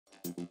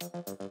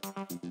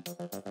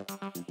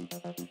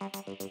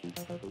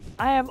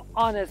I am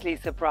honestly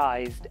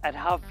surprised at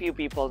how few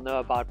people know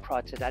about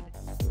Procida.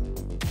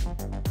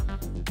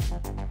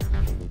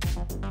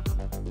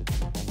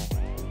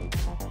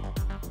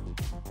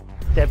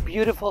 They're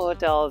beautiful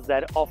hotels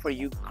that offer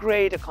you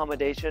great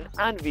accommodation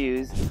and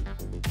views.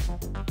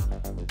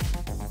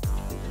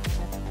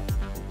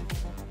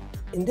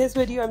 In this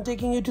video, I'm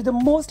taking you to the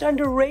most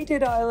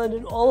underrated island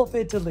in all of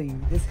Italy.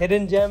 This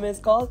hidden gem is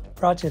called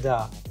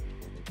Procida.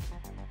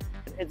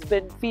 It's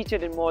been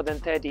featured in more than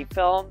 30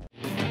 films.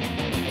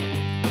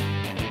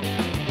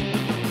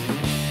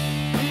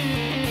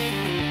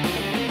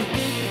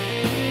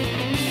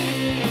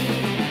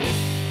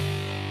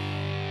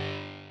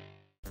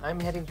 I'm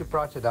heading to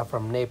Procida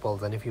from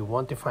Naples, and if you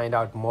want to find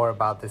out more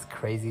about this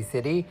crazy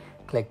city,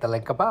 click the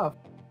link above.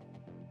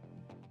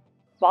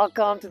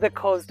 Welcome to the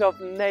coast of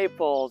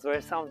Naples,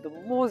 where some of the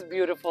most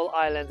beautiful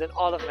islands in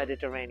all of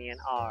Mediterranean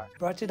are.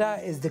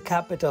 Procida is the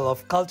capital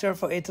of culture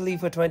for Italy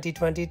for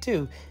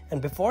 2022, and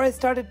before I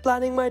started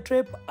planning my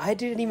trip, I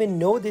didn't even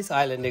know this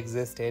island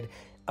existed.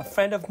 A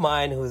friend of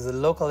mine who's a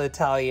local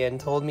Italian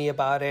told me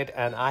about it,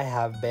 and I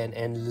have been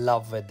in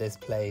love with this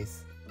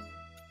place.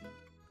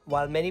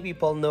 While many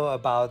people know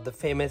about the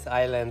famous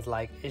islands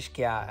like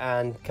Ischia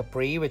and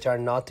Capri, which are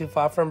not too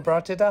far from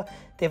Procida,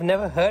 they've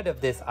never heard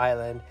of this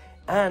island.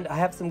 And I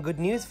have some good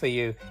news for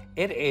you.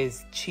 It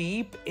is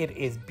cheap, it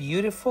is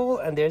beautiful,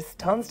 and there's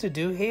tons to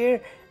do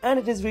here, and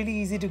it is really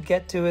easy to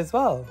get to as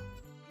well.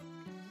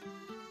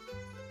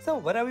 So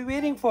what are we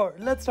waiting for?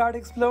 Let's start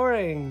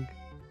exploring.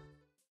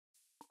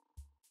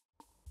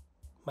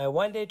 My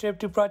one-day trip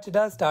to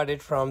Procida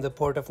started from the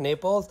port of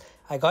Naples.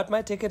 I got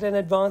my ticket in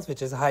advance,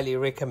 which is highly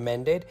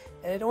recommended,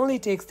 and it only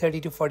takes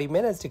 30 to 40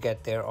 minutes to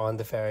get there on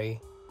the ferry.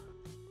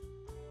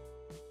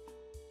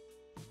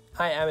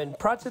 I am in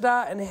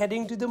Procida and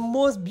heading to the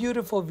most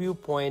beautiful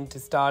viewpoint to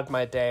start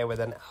my day with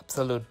an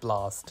absolute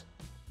blast.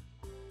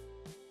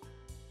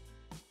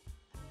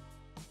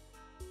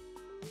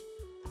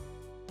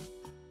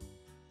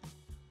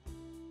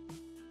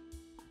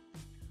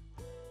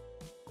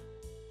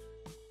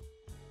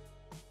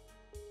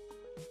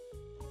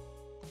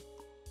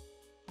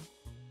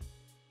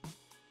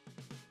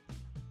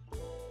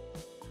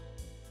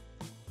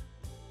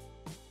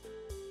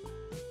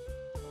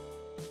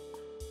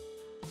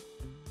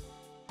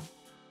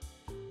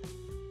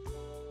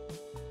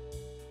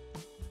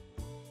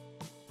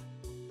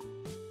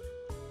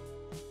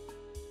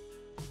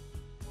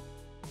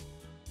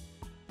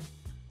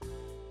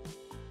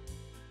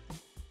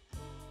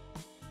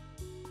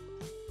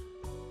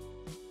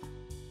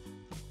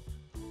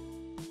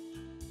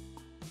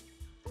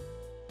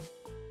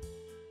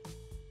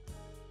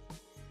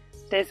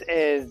 This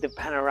is the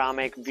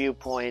panoramic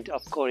viewpoint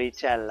of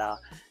Coricella.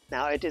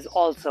 Now, it is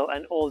also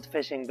an old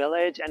fishing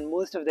village, and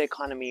most of the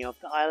economy of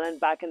the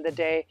island back in the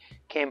day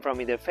came from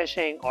either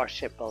fishing or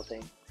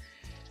shipbuilding.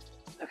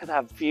 Look at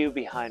that view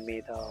behind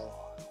me though.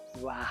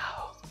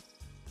 Wow.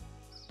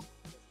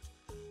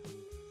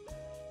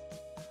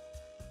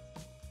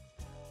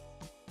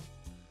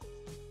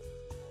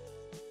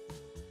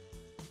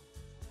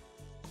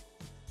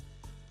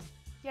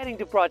 Getting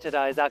to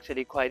Procida is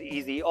actually quite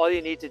easy. All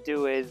you need to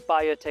do is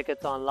buy your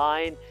tickets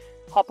online,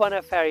 hop on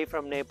a ferry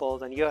from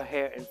Naples, and you're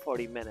here in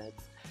 40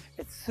 minutes.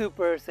 It's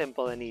super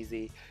simple and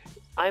easy.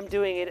 I'm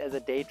doing it as a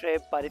day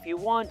trip, but if you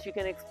want, you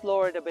can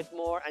explore it a bit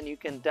more and you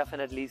can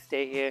definitely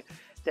stay here.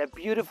 They're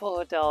beautiful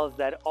hotels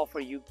that offer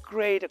you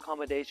great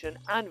accommodation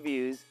and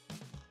views.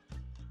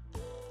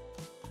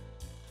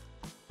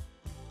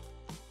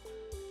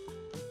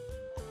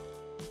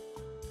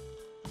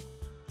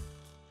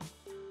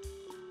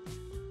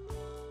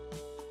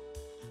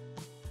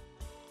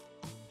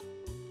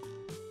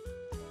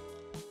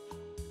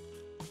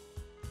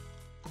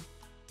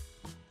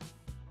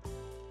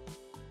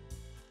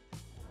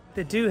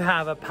 They do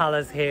have a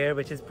palace here,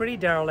 which is pretty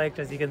derelict,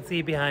 as you can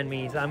see behind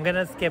me. So I'm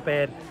gonna skip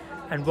it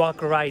and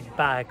walk right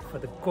back for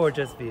the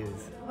gorgeous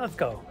views. Let's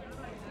go.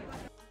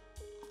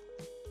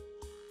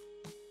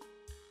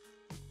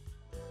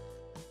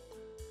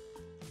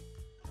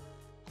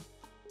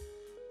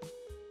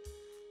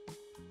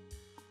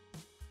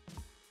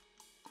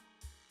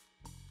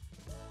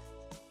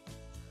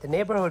 The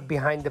neighborhood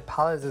behind the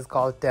palace is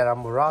called Terra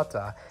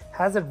Murata.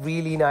 Has a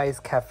really nice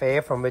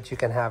cafe from which you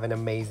can have an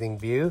amazing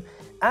view,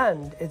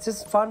 and it's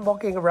just fun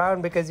walking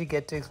around because you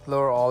get to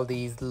explore all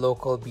these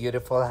local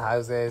beautiful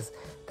houses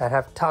that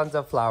have tons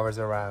of flowers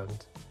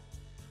around.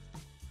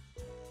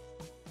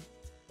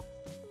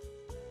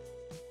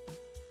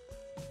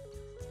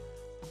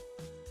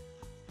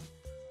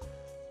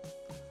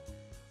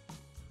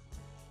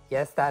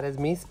 Yes, that is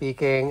me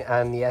speaking,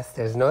 and yes,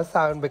 there's no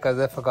sound because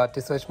I forgot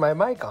to switch my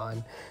mic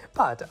on.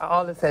 But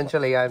all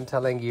essentially I'm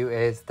telling you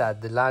is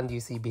that the land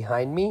you see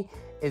behind me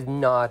is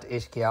not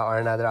Ischia or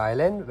another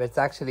island. It's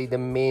actually the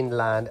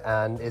mainland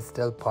and is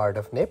still part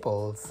of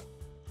Naples.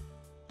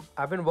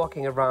 I've been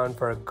walking around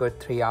for a good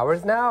 3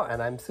 hours now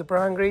and I'm super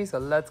hungry, so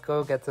let's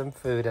go get some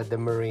food at the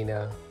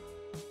marina.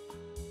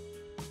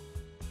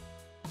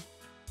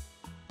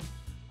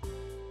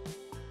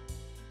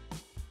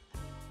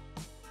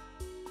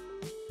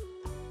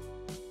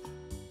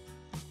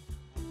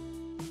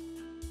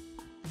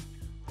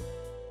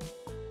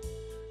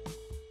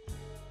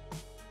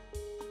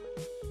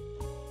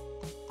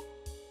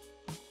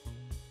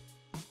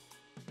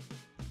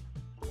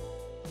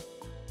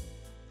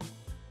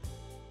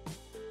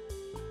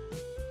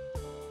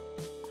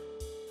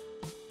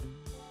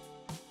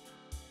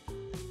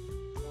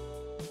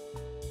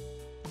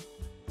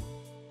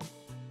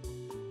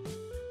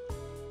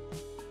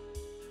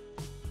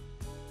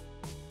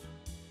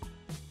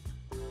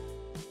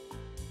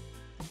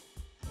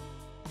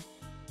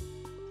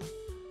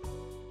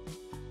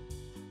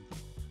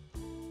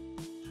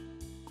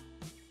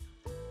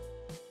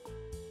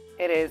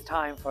 It is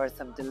time for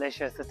some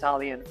delicious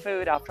Italian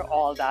food after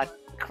all that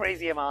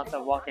crazy amounts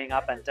of walking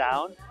up and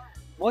down.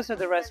 Most of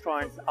the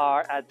restaurants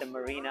are at the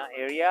Marina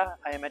area.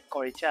 I am at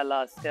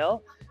Coricella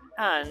still,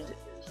 and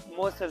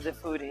most of the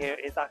food here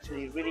is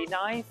actually really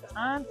nice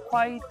and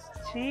quite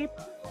cheap.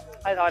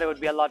 I thought it would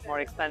be a lot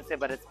more expensive,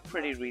 but it's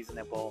pretty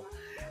reasonable.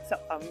 So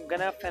I'm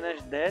gonna finish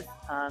this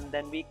and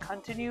then we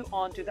continue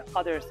on to the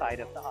other side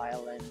of the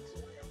island.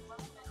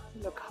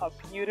 Look how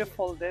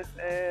beautiful this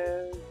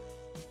is.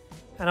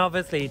 And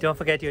obviously, don't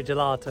forget your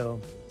gelato.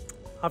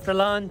 After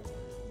lunch,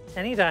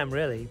 anytime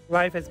really.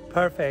 Life is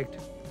perfect.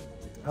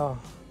 Oh.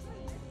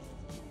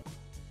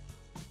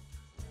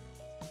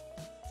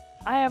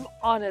 I am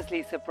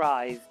honestly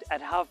surprised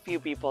at how few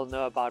people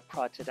know about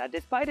Procida,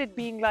 despite it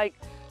being like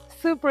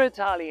super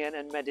Italian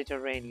and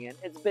Mediterranean.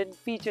 It's been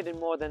featured in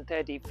more than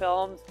 30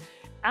 films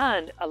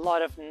and a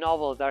lot of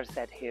novels are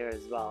set here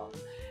as well.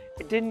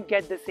 It didn't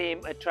get the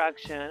same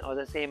attraction or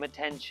the same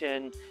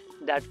attention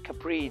that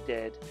Capri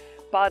did.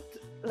 But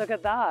look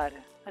at that.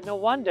 And no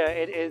wonder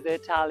it is the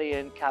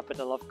Italian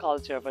capital of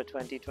culture for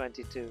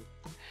 2022.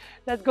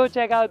 Let's go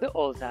check out the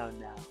Old Town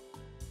now.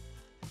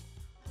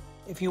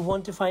 If you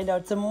want to find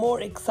out some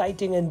more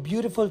exciting and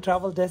beautiful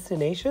travel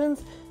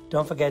destinations,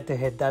 don't forget to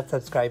hit that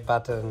subscribe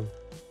button.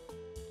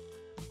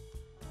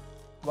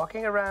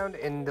 Walking around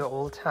in the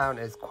Old Town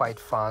is quite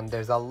fun.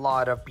 There's a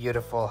lot of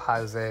beautiful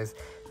houses,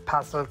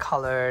 pastel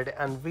colored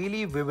and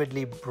really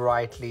vividly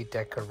brightly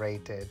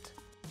decorated.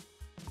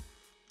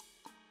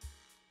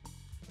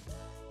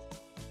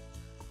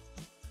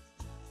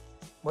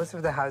 Most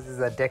of the houses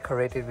are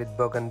decorated with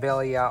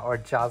bougainvillea or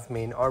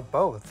jasmine or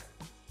both.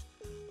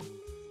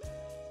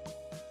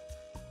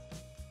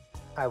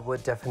 I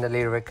would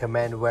definitely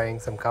recommend wearing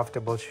some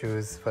comfortable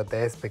shoes for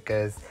this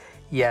because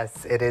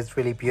yes, it is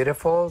really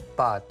beautiful,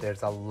 but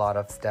there's a lot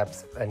of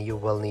steps and you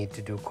will need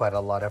to do quite a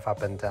lot of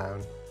up and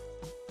down.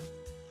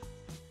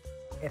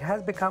 It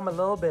has become a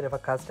little bit of a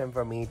custom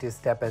for me to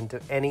step into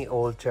any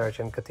old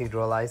church and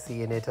cathedral I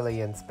see in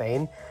Italy and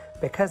Spain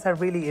because I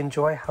really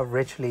enjoy how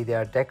richly they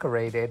are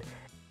decorated.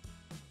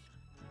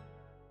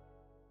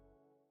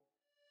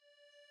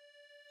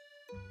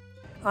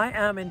 I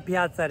am in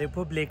Piazza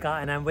Republica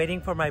and I'm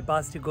waiting for my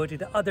bus to go to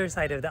the other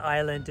side of the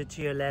island to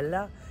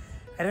Chiaiolella.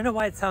 I don't know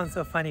why it sounds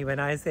so funny when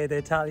I say the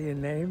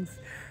Italian names.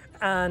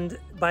 And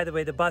by the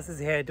way, the buses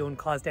here don't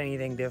cost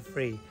anything, they're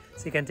free.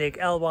 So you can take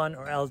L1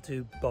 or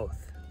L2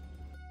 both.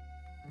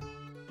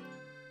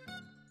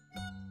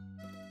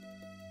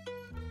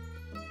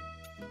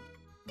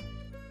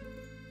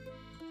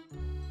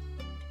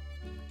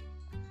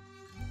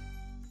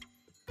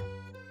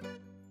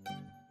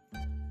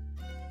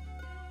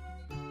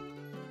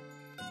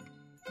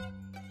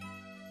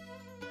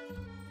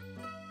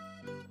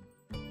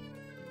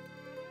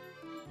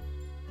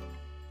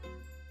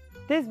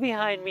 This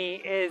behind me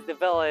is the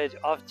village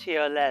of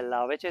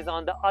Chiaiolella, which is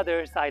on the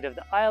other side of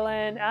the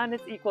island and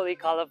it's equally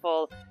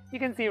colorful. You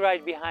can see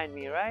right behind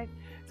me, right?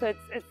 So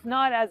it's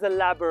not as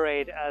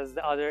elaborate as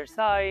the other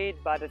side,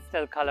 but it's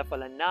still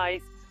colorful and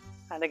nice.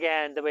 And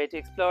again, the way to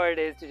explore it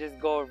is to just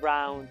go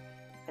around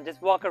and just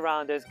walk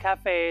around. There's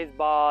cafes,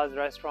 bars,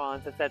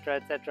 restaurants, etc.,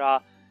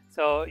 etc.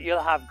 So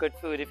you'll have good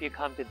food if you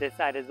come to this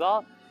side as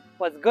well.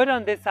 What's good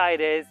on this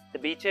side is the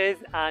beaches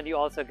and you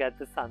also get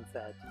the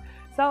sunset.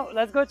 So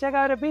let's go check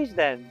out a beach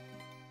then.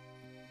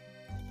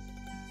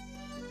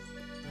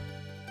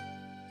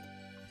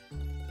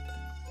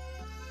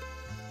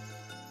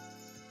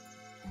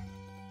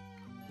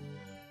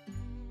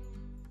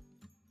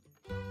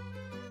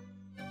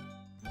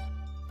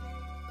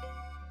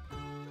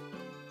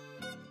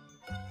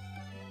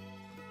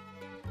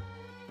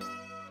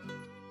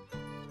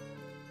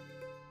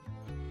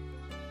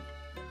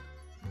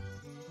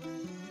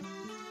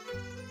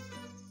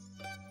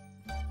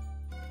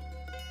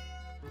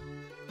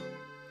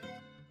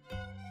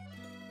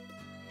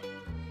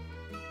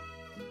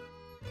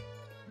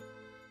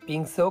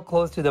 Being so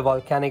close to the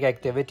volcanic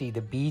activity,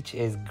 the beach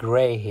is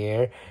grey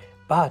here.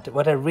 But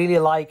what I really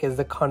like is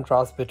the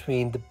contrast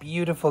between the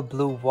beautiful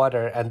blue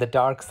water and the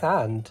dark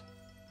sand.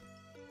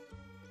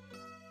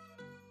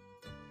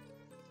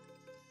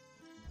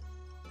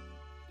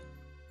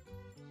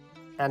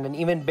 And an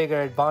even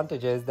bigger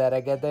advantage is that I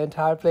get the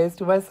entire place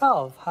to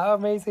myself. How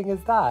amazing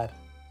is that?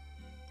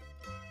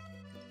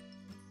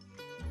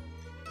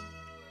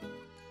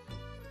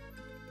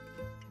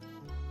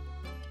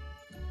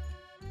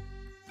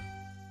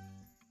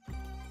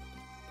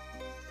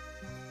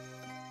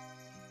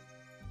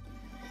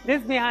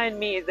 This behind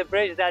me is the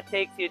bridge that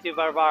takes you to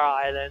Varvara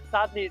Island.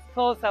 Sadly, it's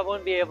closed, so I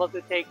won't be able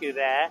to take you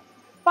there.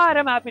 But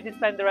I'm happy to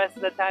spend the rest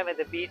of the time at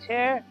the beach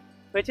here,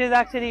 which is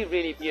actually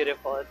really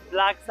beautiful. It's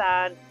black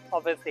sand,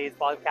 obviously it's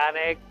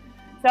volcanic.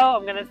 So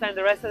I'm gonna spend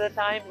the rest of the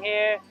time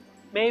here.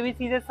 Maybe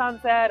see the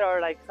sunset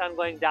or like sun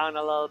going down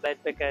a little bit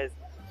because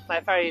my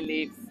ferry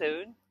leaves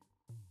soon.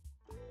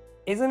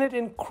 Isn't it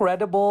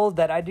incredible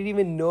that I didn't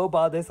even know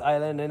about this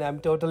island and I'm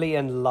totally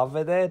in love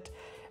with it?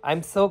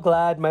 I'm so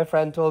glad my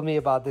friend told me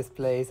about this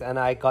place and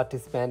I got to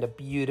spend a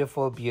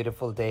beautiful,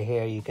 beautiful day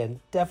here. You can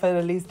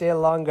definitely stay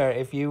longer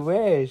if you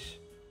wish.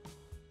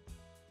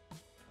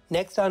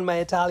 Next on my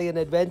Italian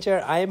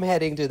adventure, I am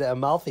heading to the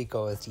Amalfi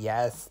Coast.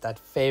 Yes, that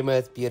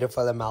famous,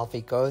 beautiful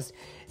Amalfi Coast.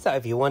 So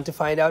if you want to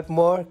find out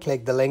more,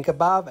 click the link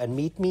above and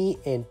meet me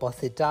in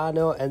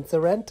Positano and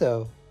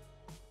Sorrento.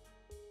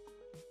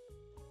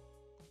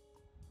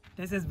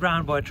 This is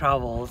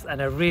BrownBoyTravels,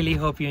 and I really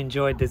hope you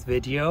enjoyed this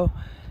video.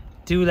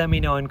 Do let me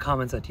know in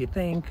comments what you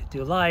think.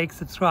 Do like,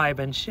 subscribe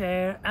and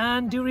share,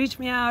 and do reach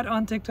me out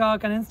on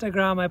TikTok and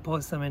Instagram. I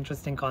post some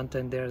interesting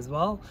content there as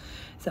well.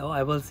 So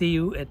I will see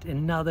you at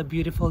another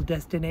beautiful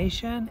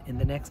destination in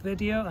the next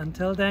video.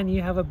 Until then,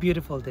 you have a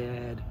beautiful day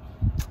ahead.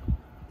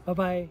 Bye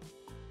bye.